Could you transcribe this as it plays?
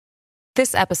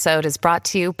This episode is brought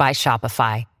to you by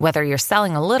Shopify. Whether you're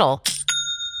selling a little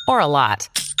or a lot,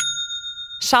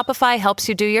 Shopify helps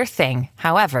you do your thing,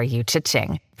 however you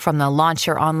cha-ching. From the launch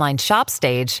your online shop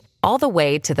stage, all the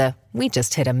way to the we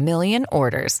just hit 1 million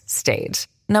orders stage.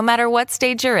 No matter what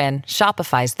stage you're in,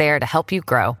 Shopify's there to help you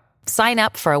grow. Sign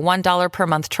up for a $1 per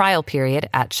month trial period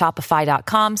at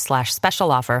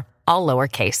shopify.com/special offer, all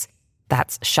lowercase.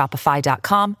 That's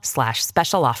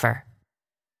shopify.com/special offer.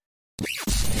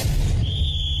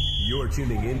 You're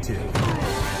tuning into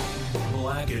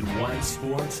Black and White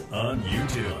Sports on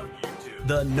YouTube.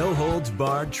 The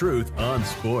no-holds-barred truth on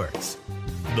sports.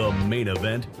 The main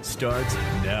event starts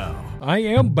now. I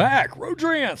am back.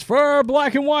 Rodrance for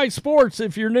Black and White Sports.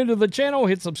 If you're new to the channel,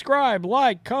 hit subscribe,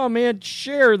 like, comment,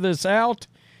 share this out.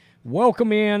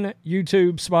 Welcome in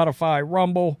YouTube, Spotify,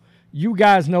 Rumble. You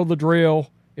guys know the drill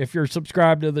if you're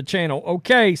subscribed to the channel.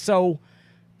 Okay, so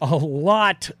a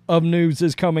lot of news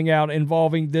is coming out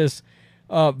involving this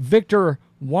Victor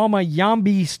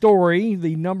Wembanyama story,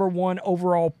 the number 1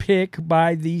 overall pick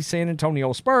by the San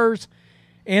Antonio Spurs,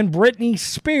 and Britney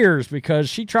Spears, because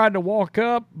she tried to walk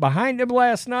up behind him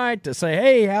last night to say,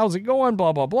 hey, how's it going,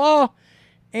 blah, blah, blah,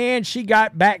 and she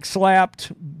got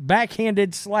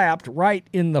backhanded slapped right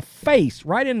in the face,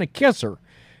 right in the kisser.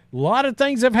 A lot of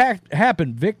things have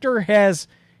happened. Victor has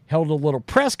held a little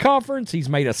press conference. He's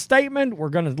made a statement. We're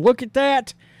going to look at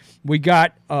that. We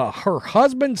got her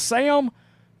husband, Sam,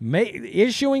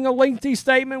 issuing a lengthy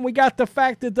statement. We got the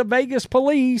fact that the Vegas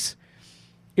police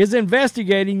is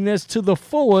investigating this to the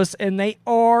fullest, and they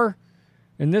are,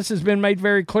 and this has been made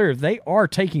very clear, they are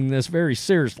taking this very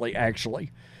seriously,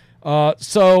 actually.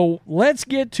 So let's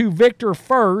get to Victor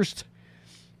first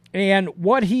and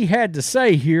what he had to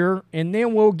say here, and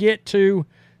then we'll get to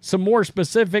some more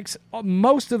specifics.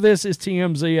 Most of this is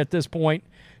TMZ at this point.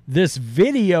 This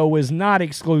video is not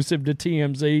exclusive to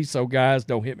TMZ, so guys,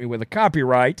 don't hit me with a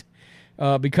copyright,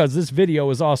 because this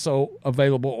video is also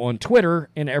available on Twitter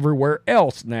and everywhere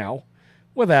else now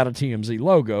without a TMZ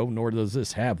logo, nor does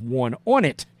this have one on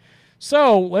it.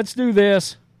 So let's do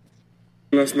this.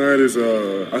 Last night is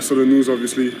I saw the news,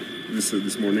 obviously,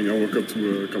 this morning. I woke up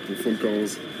to a couple of phone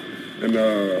calls, and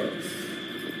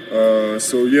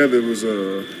so yeah, there was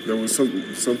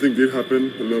something did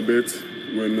happen a little bit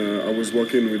when I was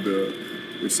walking with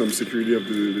some security of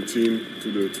the team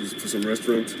to some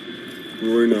restaurant. We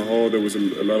were in a hall. There was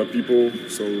a lot of people,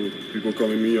 so people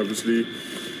calling me, obviously,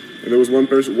 and there was one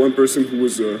person who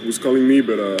was calling me,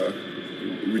 but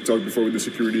we talked before with the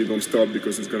security, don't stop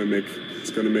because it's gonna make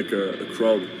a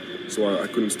crowd. So I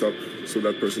couldn't stop. So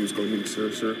that person was calling me,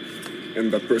 sir,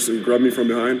 and that person grabbed me from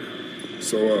behind.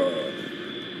 So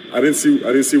I didn't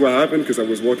see what happened because I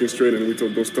was walking straight and we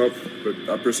told don't stop. But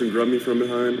that person grabbed me from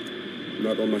behind,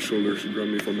 not on my shoulder. She grabbed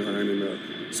me from behind, and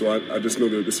so I just know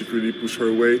that the security pushed her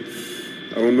away.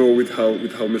 I don't know with how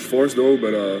much force though,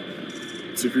 but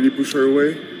security pushed her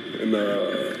away, and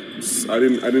I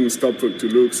didn't stop to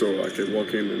look, so I kept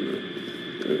walking and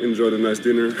enjoyed a nice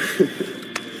dinner.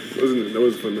 That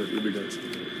was fun with you guys.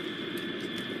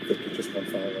 Just one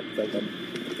follow-up. That one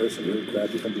person who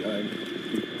grabbed you from behind,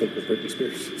 you think was Britney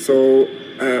Spears? So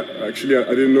actually, I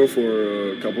didn't know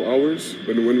for a couple hours,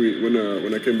 but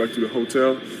when I came back to the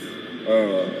hotel,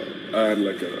 I had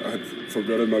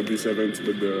forgotten about this event,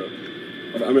 but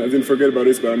I didn't forget about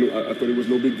this, but I thought it was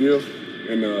no big deal,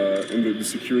 and the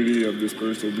security of the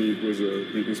Spurs told me it was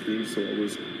Britney Spears. So I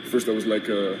was like,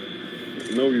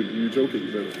 no, you're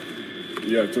joking, but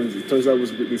yeah, it turns out it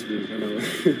was Britney Spears,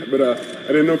 but I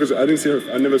didn't know because I didn't see her.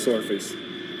 I never saw her face.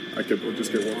 I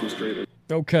just kept walking straight.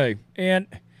 Okay, and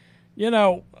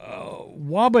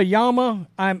Wembanyama,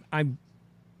 I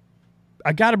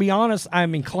got to be honest,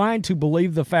 I'm inclined to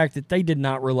believe the fact that they did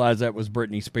not realize that was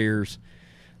Britney Spears.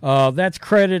 That's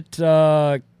credit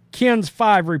Ken's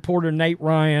 5 reporter Nate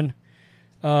Ryan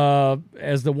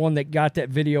as the one that got that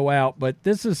video out. But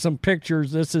this is some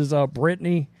pictures. This is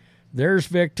Britney. There's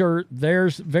Victor.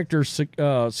 There's Victor's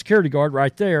security guard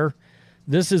right there.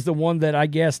 This is the one that I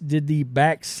guess did the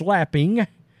back slapping,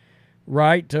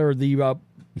 right? Or the,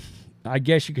 I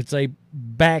guess you could say,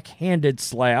 backhanded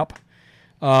slap.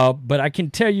 But I can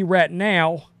tell you right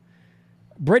now,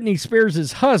 Britney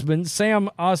Spears' husband, Sam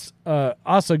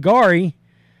Asghari,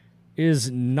 is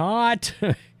not,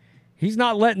 he's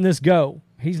not letting this go.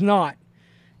 He's not.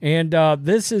 And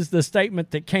this is the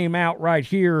statement that came out right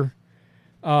here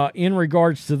in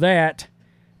regards to that.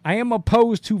 I am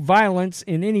opposed to violence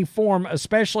in any form,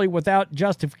 especially without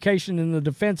justification in the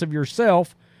defense of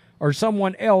yourself or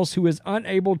someone else who is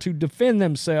unable to defend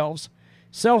themselves.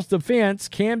 Self-defense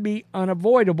can be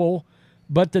unavoidable,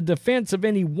 but the defense of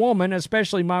any woman,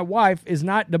 especially my wife, is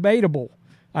not debatable.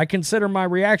 I consider my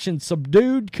reaction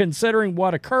subdued considering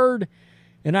what occurred,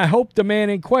 and I hope the man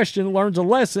in question learns a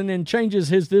lesson and changes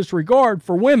his disregard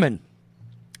for women.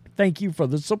 Thank you for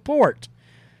the support.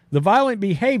 The violent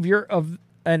behavior of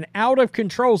an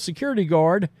out-of-control security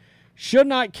guard should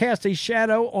not cast a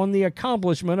shadow on the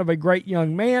accomplishment of a great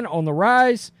young man on the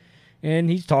rise, and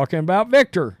he's talking about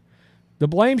Victor. The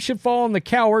blame should fall on the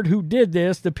coward who did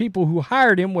this, the people who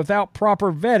hired him without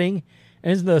proper vetting,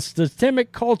 and the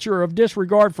systemic culture of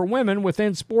disregard for women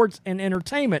within sports and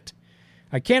entertainment.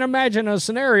 I can't imagine a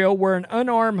scenario where an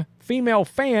unarmed female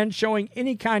fan showing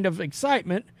any kind of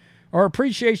excitement or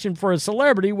appreciation for a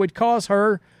celebrity would cause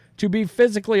her to be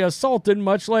physically assaulted,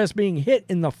 much less being hit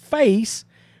in the face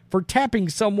for tapping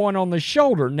someone on the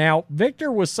shoulder. Now,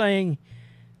 Victor was saying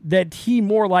that he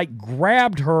more like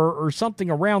grabbed her or something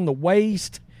around the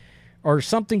waist or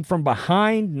something from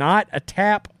behind, not a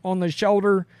tap on the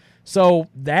shoulder. So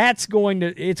that's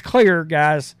it's clear,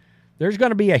 guys, there's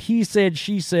going to be a he said,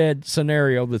 she said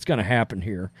scenario that's going to happen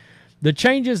here. The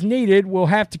changes needed will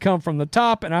have to come from the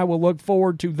top, and I will look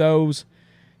forward to those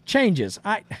changes.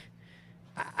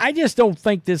 I just don't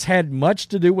think this had much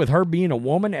to do with her being a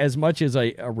woman as much as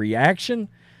a reaction.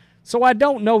 So I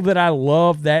don't know that I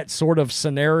love that sort of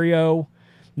scenario.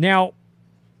 Now,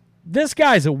 this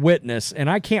guy's a witness, and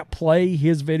I can't play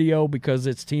his video because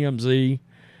it's TMZ.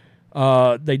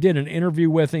 They did an interview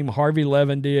with him, Harvey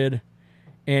Levin did,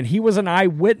 and he was an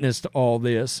eyewitness to all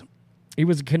this. He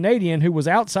was a Canadian who was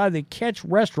outside the Catch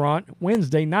restaurant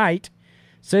Wednesday night,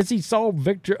 says he saw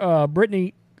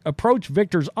Britney approach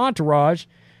Victor's entourage,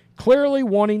 clearly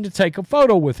wanting to take a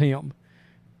photo with him.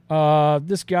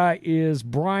 This guy is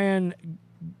Brian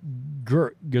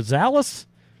Gonzalez,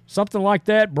 something like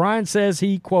that. Brian says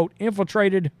he, quote,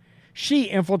 she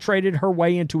infiltrated her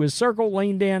way into his circle,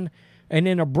 leaned in, and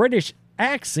in a British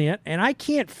accent, and I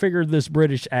can't figure this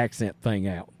British accent thing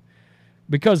out,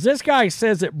 because this guy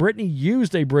says that Britney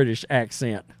used a British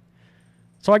accent.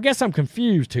 So I guess I'm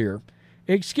confused here.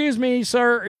 Excuse me,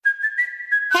 sir.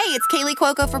 Hey, it's Kaylee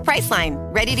Cuoco for Priceline.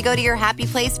 Ready to go to your happy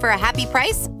place for a happy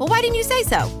price? Well, why didn't you say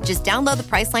so? Just download the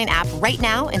Priceline app right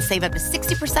now and save up to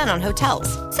 60% on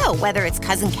hotels. So whether it's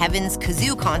Cousin Kevin's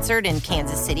Kazoo Concert in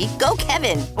Kansas City, go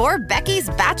Kevin, or Becky's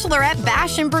Bachelorette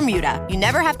Bash in Bermuda, you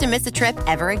never have to miss a trip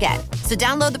ever again. So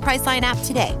download the Priceline app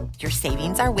today. Your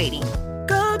savings are waiting.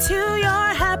 Go to your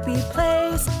happy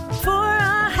place for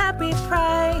a happy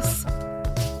price.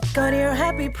 Go to your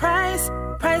happy price,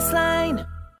 Priceline.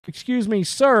 Excuse me,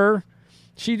 sir.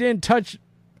 She didn't touch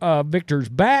Victor's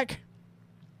back.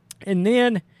 And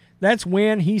then that's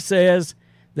when he says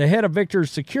the head of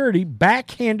Victor's security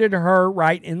backhanded her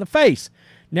right in the face.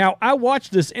 Now, I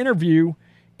watched this interview,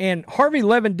 and Harvey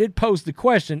Levin did pose the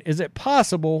question, is it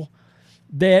possible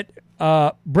that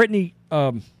Britney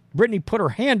put her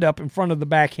hand up in front of the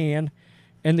backhand,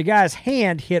 and the guy's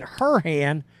hand hit her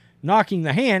hand, knocking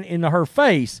the hand into her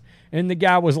face? And the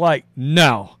guy was like,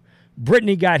 no.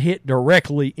 Britney got hit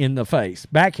directly in the face,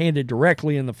 backhanded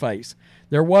directly in the face.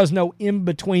 There was no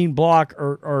in-between block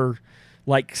or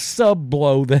like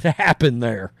sub-blow that happened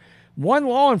there. One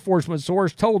law enforcement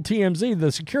source told TMZ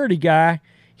the security guy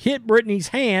hit Britney's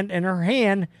hand and her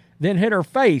hand then hit her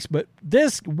face. But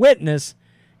this witness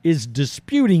is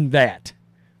disputing that,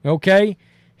 okay?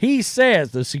 He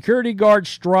says the security guard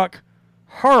struck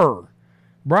her.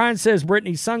 Brian says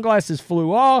Britney's sunglasses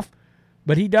flew off,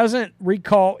 but he doesn't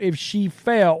recall if she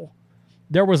fell.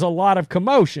 There was a lot of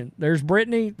commotion. There's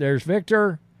Britney, there's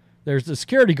Victor, there's the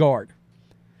security guard.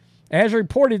 As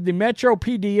reported, the Metro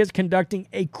PD is conducting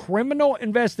a criminal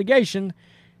investigation.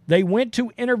 They went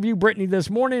to interview Britney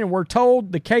this morning and were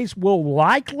told the case will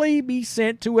likely be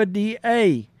sent to a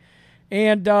DA.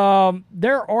 And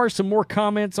there are some more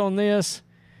comments on this.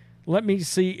 Let me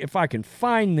see if I can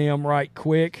find them right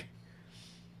quick.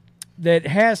 That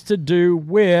has to do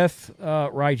with,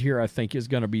 right here I think is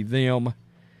going to be them.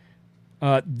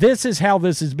 This is how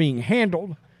this is being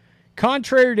handled.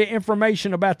 Contrary to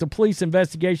information about the police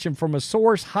investigation from a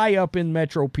source high up in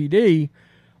Metro PD,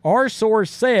 our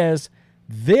source says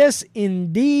this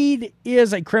indeed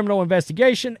is a criminal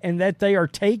investigation and that they are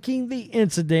taking the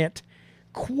incident,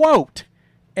 quote,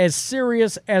 as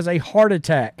serious as a heart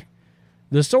attack.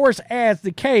 The source adds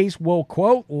the case will,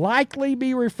 quote, likely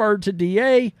be referred to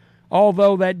DA,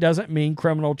 although that doesn't mean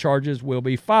criminal charges will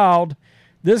be filed.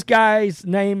 This guy's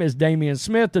name is Damian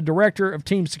Smith, the director of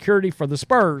team security for the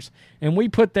Spurs. And we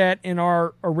put that in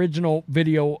our original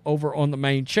video over on the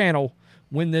main channel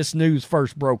when this news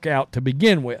first broke out to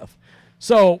begin with.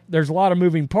 So there's a lot of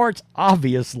moving parts.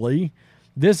 Obviously,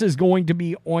 this is going to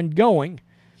be ongoing.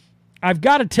 I've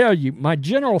got to tell you, my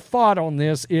general thought on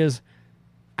this is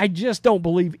I just don't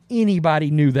believe anybody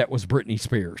knew that was Britney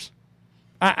Spears.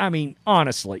 I mean,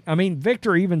 honestly. I mean,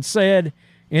 Victor even said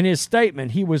in his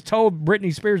statement, he was told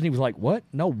Britney Spears, and he was like, what?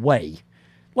 No way.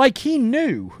 Like, he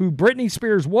knew who Britney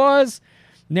Spears was.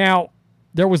 Now,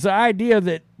 there was the idea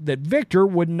that Victor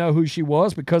wouldn't know who she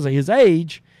was because of his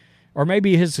age, or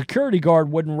maybe his security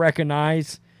guard wouldn't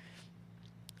recognize.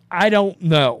 I don't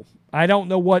know. I don't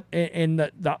know what, and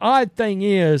the odd thing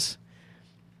is,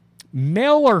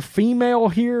 male or female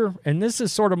here, and this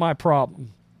is sort of my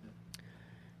problem.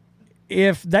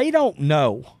 If they don't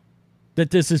know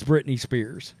that this is Britney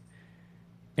Spears,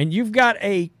 and you've got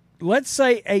let's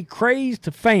say a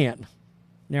crazed fan.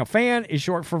 Now, fan is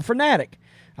short for fanatic.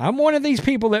 I'm one of these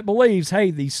people that believes, hey,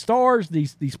 these stars,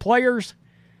 these players,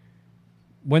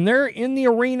 when they're in the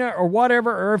arena or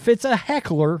whatever, or if it's a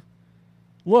heckler,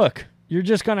 look, you're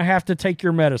just going to have to take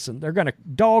your medicine. They're going to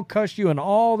dog cuss you and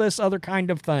all this other kind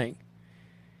of thing.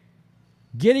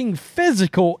 Getting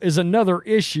physical is another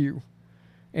issue.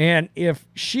 And if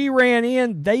she ran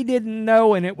in, they didn't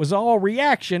know, and it was all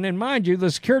reaction. And mind you,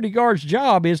 the security guard's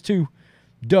job is to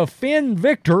defend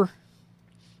Victor,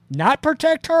 not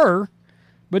protect her,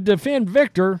 but defend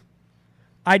Victor.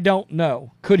 I don't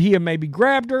know. Could he have maybe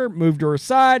grabbed her, moved her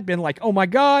aside, been like, oh my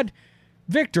God,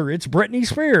 Victor, it's Britney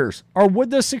Spears? Or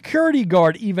would the security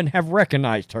guard even have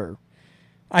recognized her?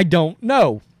 I don't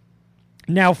know.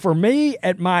 Now, for me,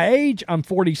 at my age, I'm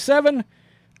 47.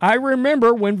 I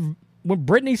remember when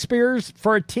Britney Spears,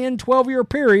 for a 10, 12-year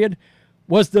period,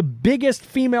 was the biggest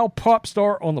female pop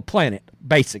star on the planet,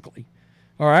 basically.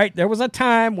 All right? There was a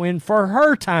time when, for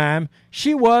her time,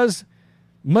 she was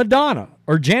Madonna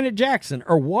or Janet Jackson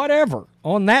or whatever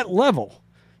on that level.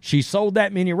 She sold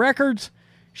that many records.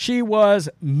 She was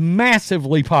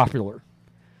massively popular.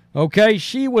 Okay?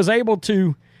 She was able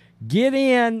to get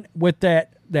in with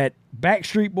that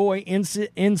Backstreet Boy,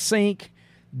 NSYNC,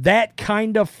 that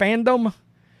kind of fandom,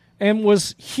 and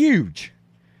was huge.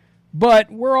 But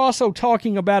we're also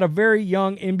talking about a very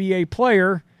young NBA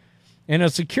player and a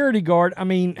security guard. I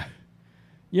mean,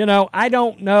 you know, I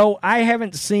don't know. I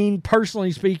haven't seen,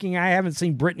 personally speaking, I haven't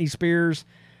seen Britney Spears.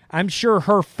 I'm sure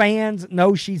her fans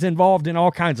know she's involved in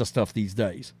all kinds of stuff these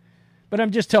days. But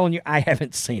I'm just telling you, I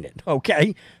haven't seen it,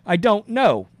 okay? I don't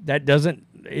know.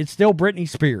 It's still Britney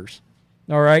Spears,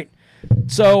 all right?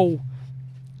 So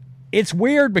it's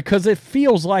weird because it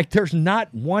feels like there's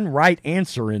not one right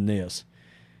answer in this.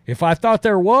 If I thought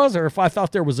there was, or if I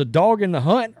thought there was a dog in the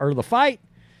hunt or the fight,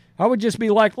 I would just be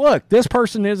like, look, this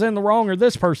person is in the wrong or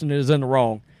this person is in the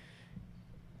wrong.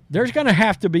 There's going to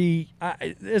have to be,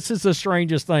 this is the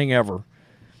strangest thing ever.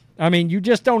 I mean, you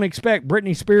just don't expect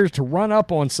Britney Spears to run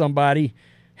up on somebody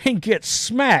and get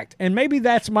smacked. And maybe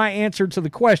that's my answer to the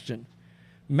question.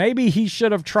 Maybe he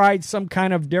should have tried some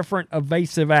kind of different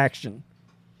evasive action.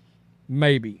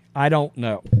 Maybe. I don't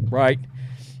know, right?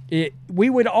 We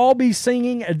would all be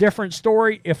singing a different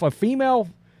story if a female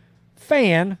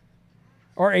fan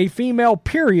or a female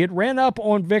period ran up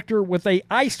on Victor with a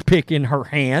ice pick in her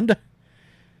hand,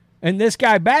 and this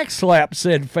guy backslapped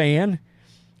said fan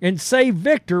and saved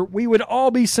Victor. We would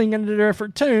all be singing a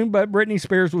different tune, but Britney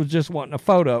Spears was just wanting a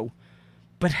photo.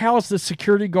 But how is the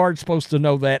security guard supposed to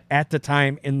know that at the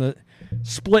time in the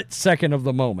split second of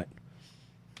the moment?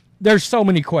 There's so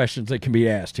many questions that can be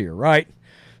asked here, right?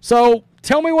 So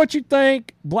tell me what you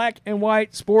think, Black and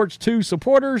White Sports 2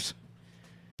 supporters.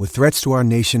 With threats to our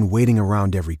nation waiting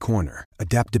around every corner,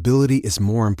 adaptability is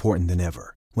more important than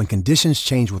ever. When conditions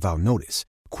change without notice,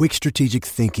 quick strategic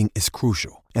thinking is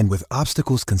crucial. And with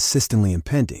obstacles consistently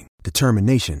impending,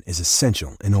 determination is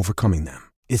essential in overcoming them.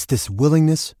 It's this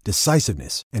willingness,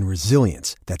 decisiveness, and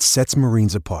resilience that sets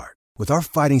Marines apart. With our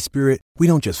fighting spirit, we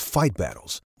don't just fight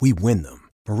battles, we win them.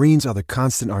 Marines are the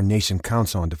constant our nation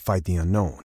counts on to fight the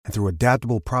unknown. And through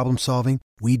adaptable problem solving,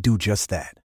 we do just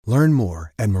that. Learn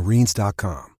more at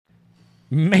Marines.com.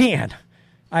 Man,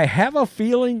 I have a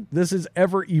feeling this is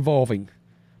ever evolving.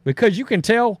 Because you can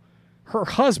tell her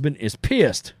husband is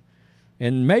pissed.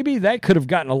 And maybe that could have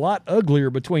gotten a lot uglier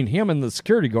between him and the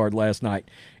security guard last night.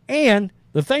 And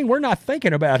the thing we're not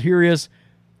thinking about here is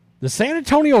the San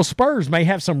Antonio Spurs may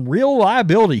have some real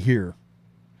liability here.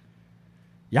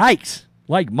 Yikes.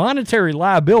 Like monetary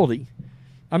liability.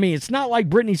 I mean, it's not like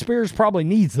Britney Spears probably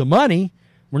needs the money.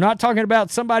 We're not talking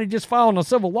about somebody just filing a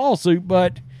civil lawsuit,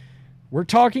 but we're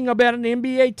talking about an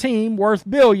NBA team worth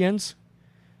billions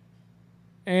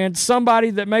and somebody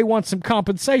that may want some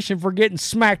compensation for getting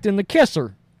smacked in the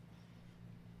kisser.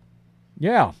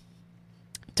 Yeah.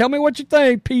 Tell me what you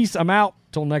think. Peace. I'm out.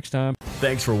 Till next time.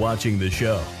 Thanks for watching the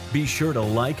show. Be sure to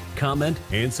like, comment,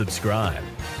 and subscribe.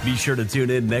 Be sure to tune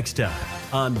in next time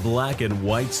on Black and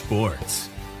White Sports.